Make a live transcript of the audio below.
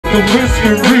the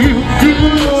whiskey real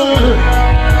good.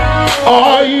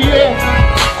 Oh yeah,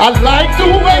 I like the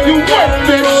way you work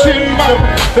that shit, my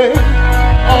baby.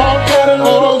 Oh, got a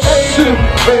little shit,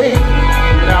 baby.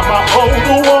 Now my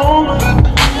older woman,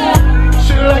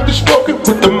 she like to stroke it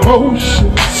with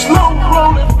emotion, slow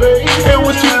rolling, baby. And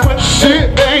when she put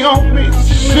shit bang on me,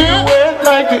 she wet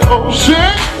like the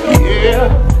ocean.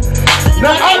 Yeah.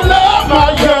 Now I love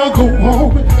my younger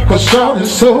woman, cause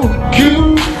shawty's so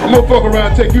cute. I'm gonna fuck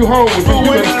around and take you home with me.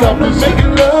 You better stop this.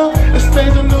 Making love and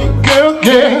stays a little girl.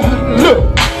 Yeah, look.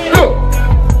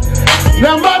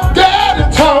 Now my daddy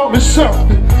taught me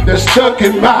something that's stuck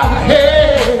in my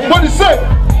head. What'd he say?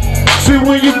 See,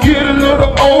 when you get a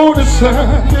little older,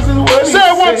 son, this is what he said. Say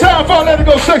it one time before I let it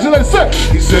go, section, let it say.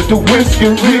 He said the whiskey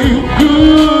real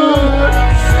good.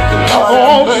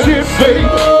 Oh shit, baby.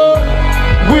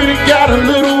 When it got a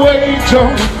little age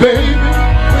on it, baby.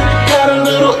 When it got a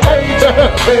little age on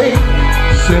it, baby.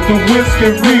 Said the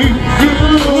whiskey real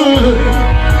good.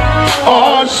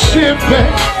 Oh shit, baby.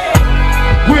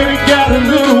 When it got a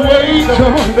little age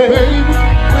on it, baby.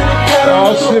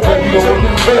 Oh shit, baby, you gon'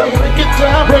 break it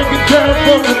down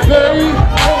for me, baby.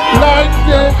 Like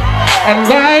that, I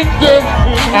like that,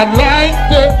 I like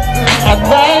that, I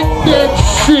like that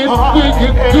shit. We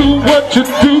can do what you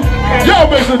do. Y'all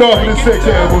make some noise for this sex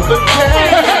album.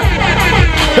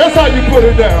 That's how you put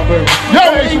it down, baby.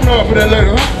 Y'all make some noise for that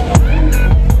later,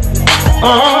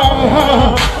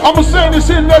 huh? I'ma say this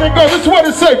shit and let it go. This is what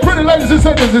it say. Pretty ladies, it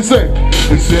say this, it say.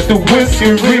 It said the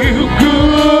whiskey real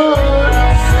good.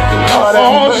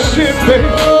 Oh shit, baby.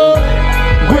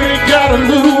 When it got a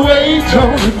little age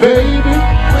on it, baby.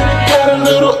 When it got a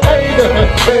little age on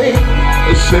it, baby.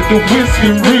 It said the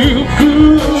whiskey real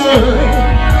good.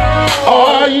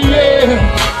 Oh yeah.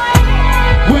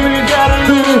 When it got a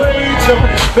little age on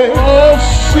it, baby. Oh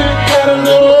shit, got a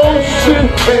little shit,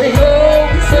 baby.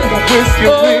 It said the whiskey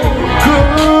real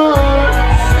good.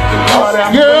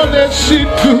 Girl, that shit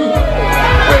good.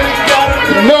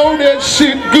 Know that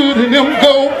shit good in them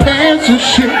gold pants and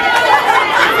shit.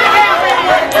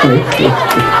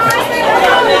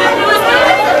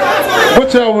 What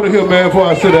y'all want to hear, man, before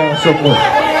I sit down somewhere?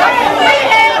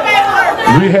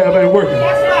 Rehab ain't working.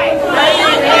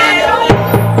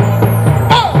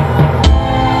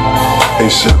 Hey,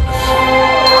 sir.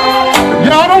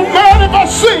 Y'all don't mind if I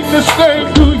sing this thing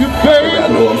to you, baby? I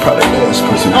know I'm probably the last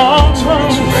person to talk to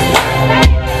right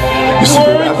now. You see,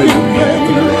 baby, I've been in rehab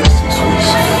for the last 6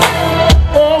 weeks.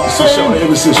 So Shawty,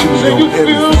 ever since she was on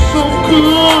everything, I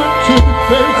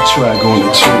tried going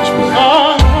to church, but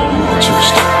I'm on church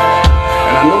stuff.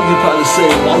 And I know you probably say,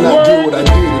 why not do what I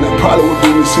did, and I probably would be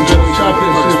in this situation in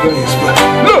the first place, but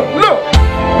look,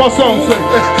 my song say,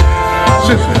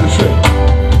 listen.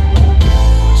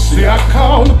 See, I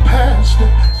called the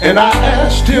pastor, and I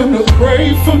asked him to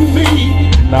pray for me.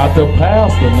 Not the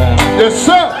pastor now. Yes,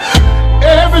 sir.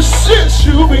 Ever since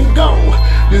you've been gone,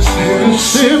 this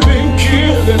sin been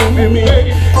killing me.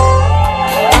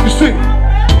 You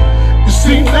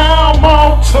see, now I'm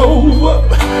all tore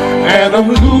up, and I'm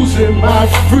losing my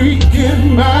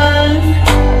freaking mind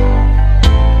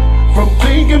from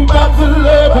thinking about the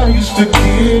love I used to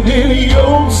get in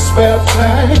your spare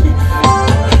time.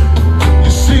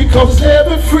 Cause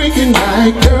every freaking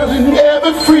night, girl, and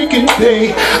every freaking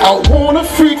day, I wanna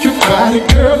freak your body,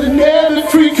 girl, in every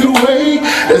freaking way.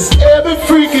 That's every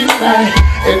freaking night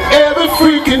and every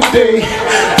freaking day.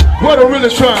 What I'm really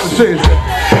trying to say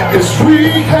is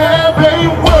rehab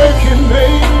ain't working,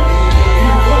 baby.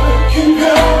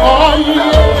 Oh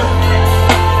yeah.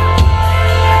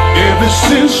 Ever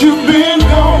since you've been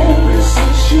gone,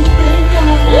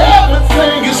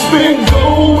 everything has been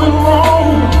going wrong.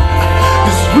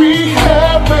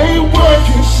 Rehab ain't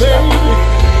working, baby.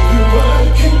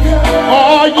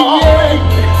 Oh yeah.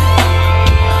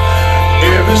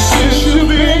 Ever since you've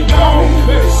been gone,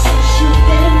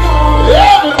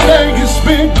 everything has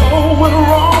been going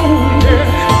wrong.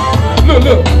 Yeah.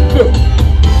 Look.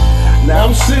 Now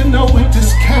I'm sitting there with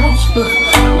this counselor,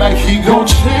 like he gon'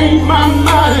 change my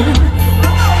mind.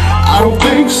 I don't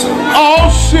think so. Oh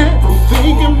shit. I'm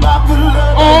thinking about the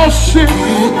love. Oh shit.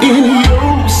 In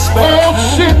your spine. Oh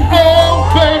shit. Oh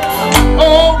baby.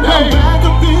 Oh baby. Now back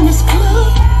up in this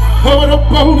club, hold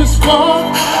up on this bar,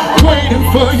 waiting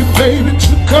for you, baby,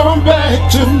 to come back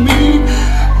to me.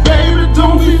 Baby,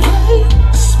 don't be late.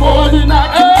 It's more than I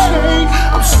can take.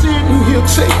 I'm sitting here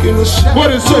taking a shot.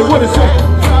 What is it? What is it?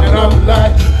 And I'm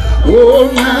like, oh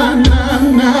na na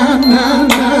na na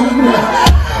na na.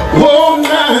 Oh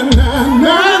na na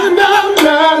na na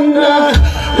na na.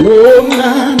 Oh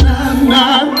na na na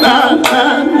na na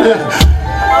na.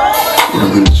 I'm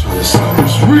really trying to say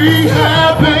this.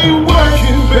 Rehab ain't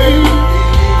working, baby.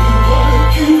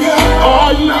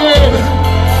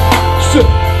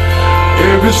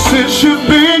 since you've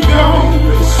been gone,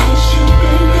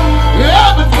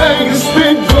 everything has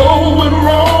been going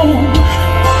wrong.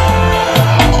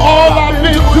 All I've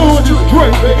been doing is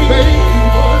drinking, baby.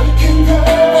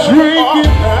 Drinking.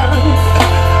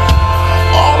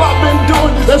 All I've been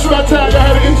doing is that's my time. I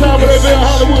had a good time with Avail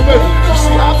Hollywood, baby.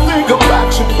 See, I think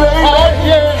about you, baby. Oh,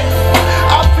 yeah.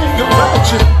 I think about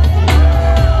you.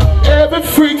 Every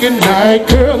freaking night,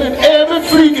 girl, and every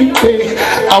freaking day.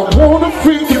 I wanna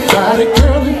freak your body,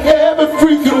 girl, in every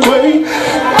freaking way.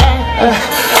 I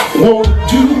wanna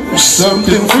do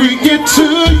something freaky to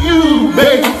you,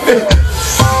 baby.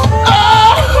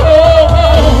 Oh,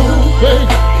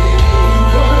 baby.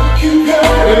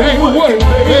 It ain't work,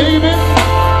 baby.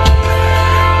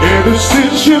 Ever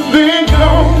since you've been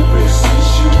gone,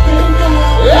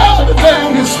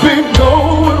 everything has been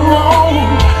going wrong.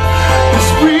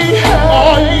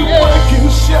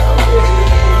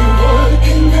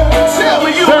 Tell me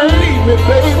you don't leave me,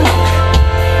 baby.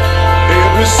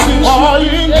 Ever since you've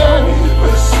been gone,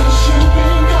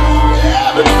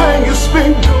 everything has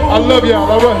been gone. I love y'all,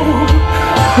 alright.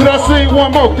 Can I sing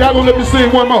one more? Y'all gonna let me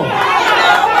sing one more?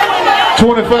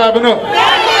 25 and up.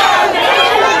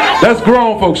 That's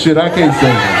grown folk shit, I can't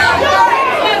sing that.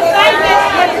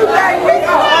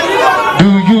 Do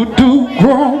you do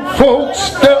grown folk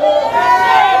stuff?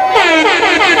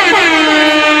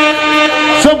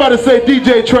 Somebody say,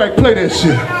 DJ Track, play that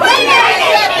shit.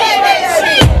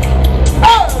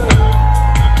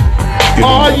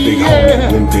 Oh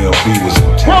yeah.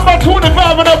 What about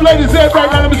 25 and up, ladies? Right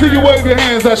now, let me see you wave your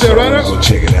hands out there, right now. Go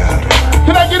check it out.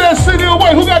 Can I get that CD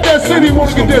away? Who got that CD?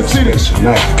 Want to get that CD?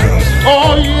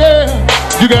 Oh yeah.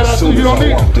 You got that CD? You don't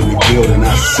need it. I walked in the building,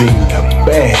 I seen the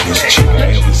baddest chick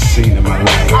I ever seen in my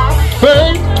life.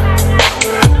 Babe,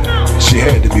 she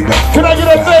had to be about 45. Can I get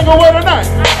that thing away tonight?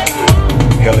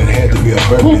 Hell, it had to be a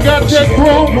birthday. Who got that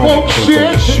grown folk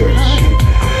shit?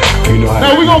 You know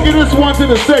now we gonna get this one to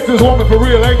the sexist woman for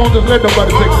real. I ain't gonna just let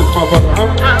nobody take this motherfucker,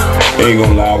 huh? Ain't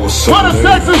gonna lie, I was so what a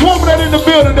sexist woman that in the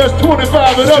building that's 25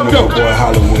 and up, though. Boy,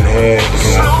 Hollywood had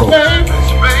babe.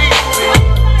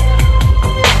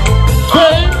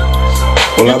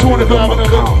 Well, I'm 25 and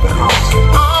up.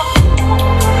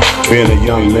 Being a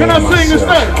young man, can I sing this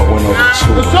thing? I went over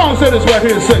to the song said this right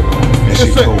here. Sing. And she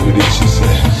told me this. She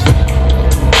said,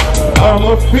 I'm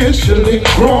officially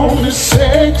grown and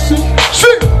sexy.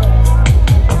 Shit.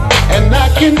 And I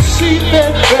can see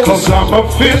that face, cause I'm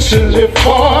officially 45.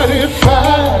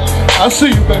 I see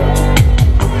you, baby.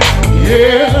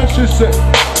 Yeah, she said.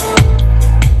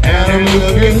 And I'm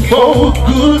looking for a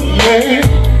good man.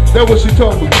 That's what she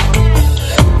told me.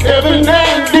 Every now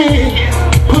and then,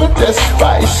 put that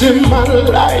spice in my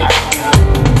life.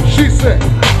 She said,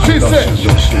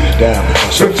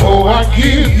 before I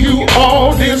give you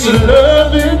all this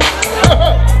loving,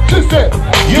 she said,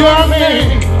 your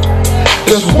name.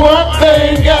 There's one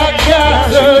thing I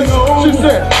gotta know.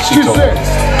 She said,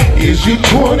 is you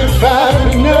 25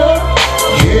 and up?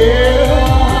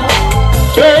 Yeah,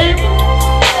 babe.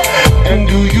 And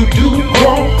do you do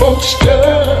grown folk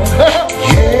stuff?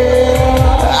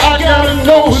 Yeah, I gotta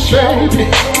know it, baby.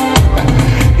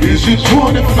 Is you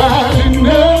 25 and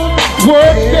up?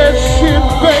 Work that shit,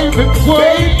 baby,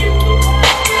 baby.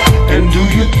 And do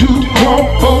you do grown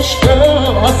folk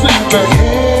stuff? I see you, baby.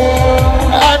 Yeah.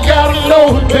 I gotta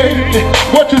know it, baby.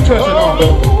 What you touching on,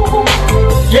 baby?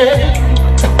 Yeah.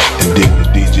 And then the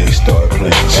DJ started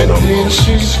playing. And then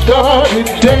she started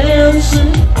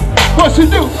dancing. What she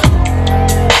do?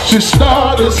 She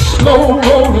started slow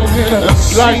rolling in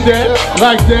like that,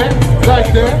 like that,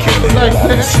 like that, like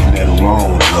that. Seen that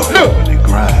alone, look, and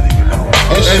grinding, you know.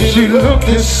 And she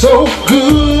looking so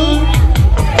good,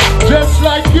 just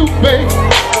like you, baby.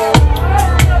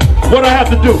 What I have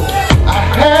to do? I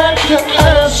had to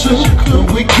answer, could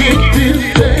we get this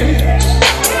dance?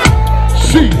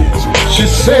 She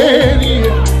said,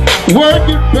 yeah, work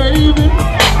it, baby,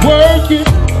 work it.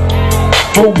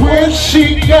 But when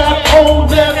she got on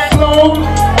that floor,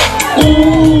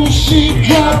 ooh, she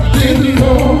dropped it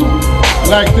low,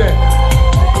 like that.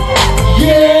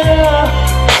 Yeah,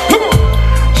 come on.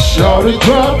 Shorty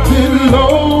dropped it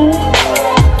low,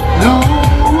 low,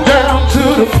 down to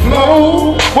the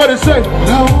floor. What it say?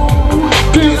 Low.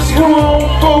 This grown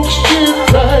folks shit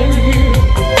right here.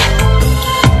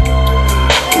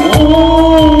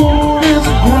 Ooh, this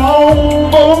grown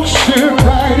folks shit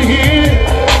right here.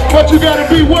 But you gotta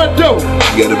be what though?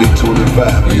 You gotta be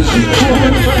 25. Is you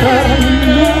 25?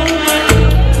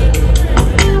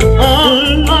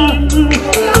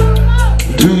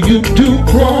 Do you do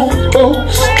grown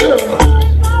folks stuff?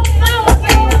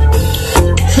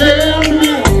 Tell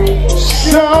me,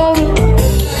 show me,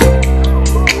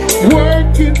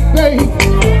 work it.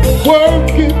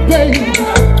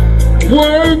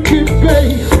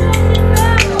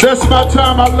 my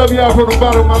time. I love y'all from the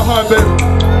bottom of my heart, baby.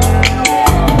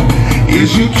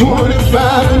 Is you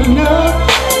 25 enough?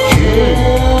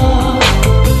 Yeah,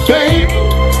 baby.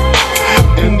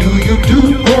 And do you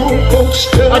do grown folks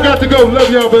stuff? I got to go. Love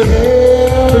y'all, baby.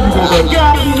 There you go, baby.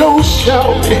 Got no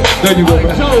shouting. There you go,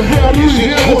 baby. Is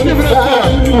you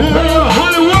 25 enough?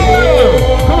 Hollywood!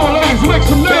 Come on, ladies, make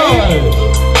some noise.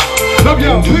 Love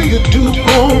y'all. Do you do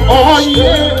grown Oh,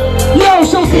 yeah. Yo,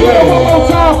 show some love one more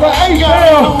time for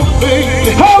Avail.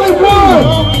 Hollywood!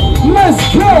 Let's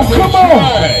go. Come on.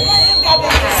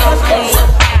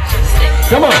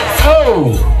 Come on.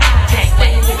 Oh.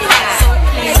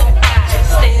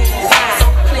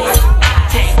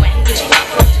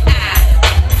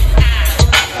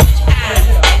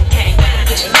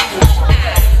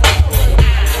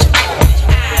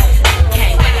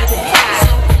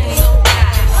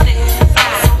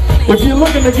 If you're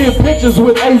looking to get pictures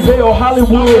with Avail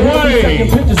Hollywood, he'll be taking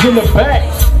pictures in the back.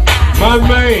 My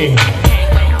man.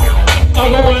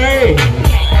 Uncle Wayne.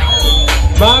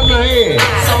 My man.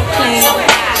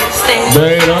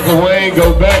 Man, Uncle Wayne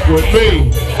go back with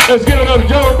me. Let's get another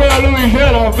Jonesboro,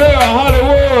 Louisiana, Avail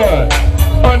Hollywood.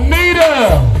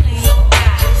 Anita.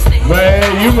 Man,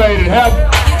 you made it happen.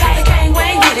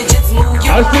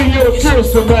 I see you a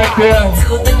Kirsten back there.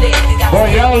 Boy,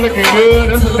 y'all looking good.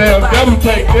 That's a damn double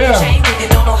take there.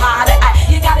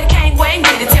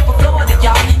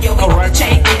 All right.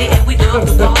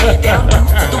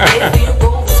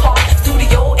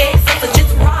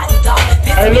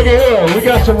 Hey, look at here. We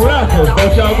got some raffles.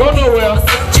 Don't y'all go nowhere.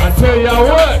 I tell y'all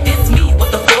what.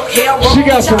 She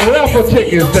got some raffle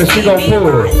tickets that she gonna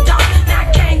pull.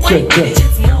 Check.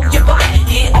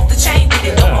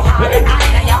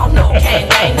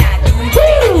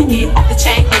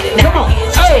 Come on.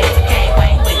 Hey.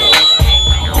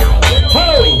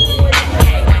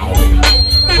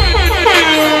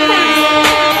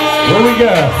 What we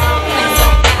got?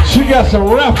 She got some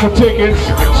raffle tickets,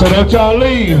 so don't y'all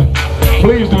leave.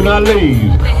 Please do not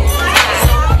leave.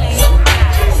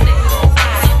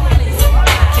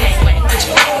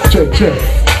 Check.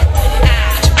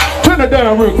 Turn it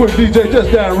down real quick, DJ.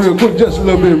 Just down real quick, just a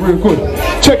little bit real quick.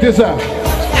 Check this out.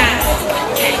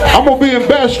 I'm gonna be in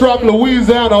Bastrop,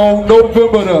 Louisiana on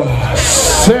November the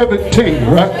 17th,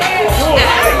 right?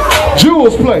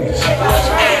 Jewel's Place.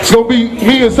 It's gonna be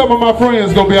me and some of my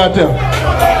friends gonna be out there.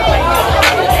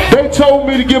 They told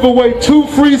me to give away 2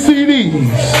 free CDs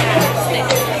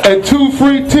and 2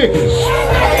 free tickets.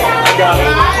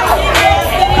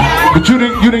 But you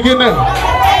didn't get that.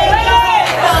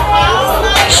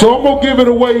 So I'm gonna give it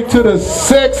away to the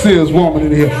sexiest woman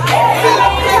in here.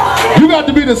 You got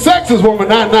to be the sexiest woman,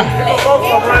 not now.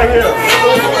 Right here.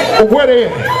 Where they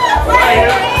at? Right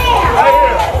here.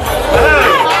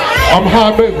 I'm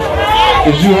high, baby.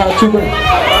 Is you high too, baby?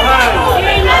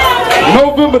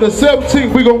 November the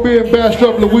 17th, we're going to be in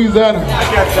Bastrop, Louisiana.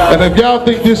 And if y'all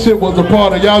think this shit was a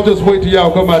part of, y'all just wait till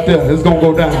y'all come out there. It's going to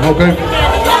go down, okay?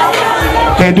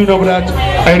 Can't do nothing without you.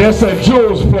 Hey, that's a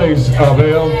Jules Place,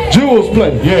 Avail. Jules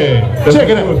Place? Yeah. Check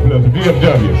it out.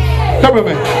 DFW. Come here,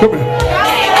 man. Come here.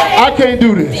 I can't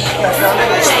do this.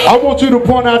 I want you to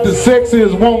point out the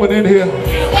sexiest woman in here.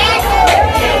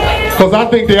 Because I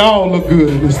think they all look good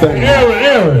in this thing.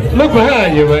 Aaron, look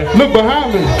behind you, man. Look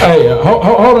behind me. Hey,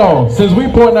 hold on. Since we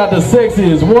pointing out the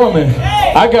sexiest woman,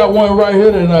 I got one right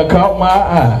here that caught my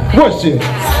eye. What shit?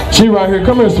 She right here.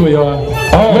 Come here, sweetheart.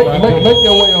 Make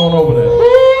your way on over there.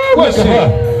 What shit?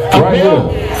 Right here.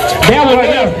 That one right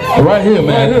there. Right here,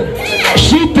 man.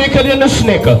 She thicker than a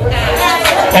Snicker.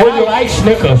 And I like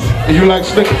Snickers. You like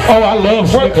Snickers? Oh, I love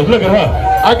Snickers. Look at her.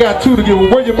 I got 2 to give.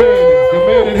 Where your man is? Your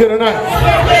man in here tonight?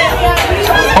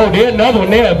 Oh, there's another one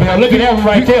there, man. Look at that one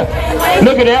right there.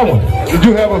 Look at that one. Did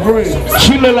you have a friend?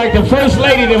 She looked like the first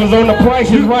lady that was on The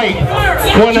Price is Right.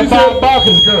 One of Bob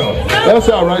Barker's girls. That's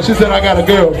all right. She said, I got a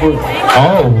girlfriend.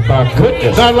 Oh, my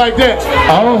goodness. Not like that.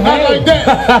 Oh, not like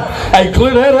that. Hey,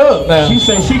 clear that up now. She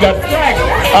said she got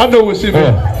I know what she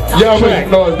meant. Y'all make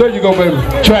some noise. There you go, baby.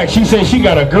 Track. She said she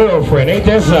got a girlfriend. Ain't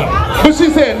that something? But she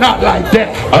said not like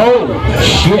that. Oh,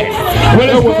 shit. Well,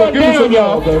 it's going down,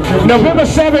 y'all. November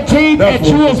 17th at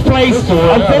Jewel's Place.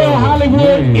 Avail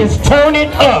Hollywood is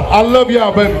turning up. I love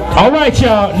y'all, baby. All right,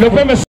 y'all. November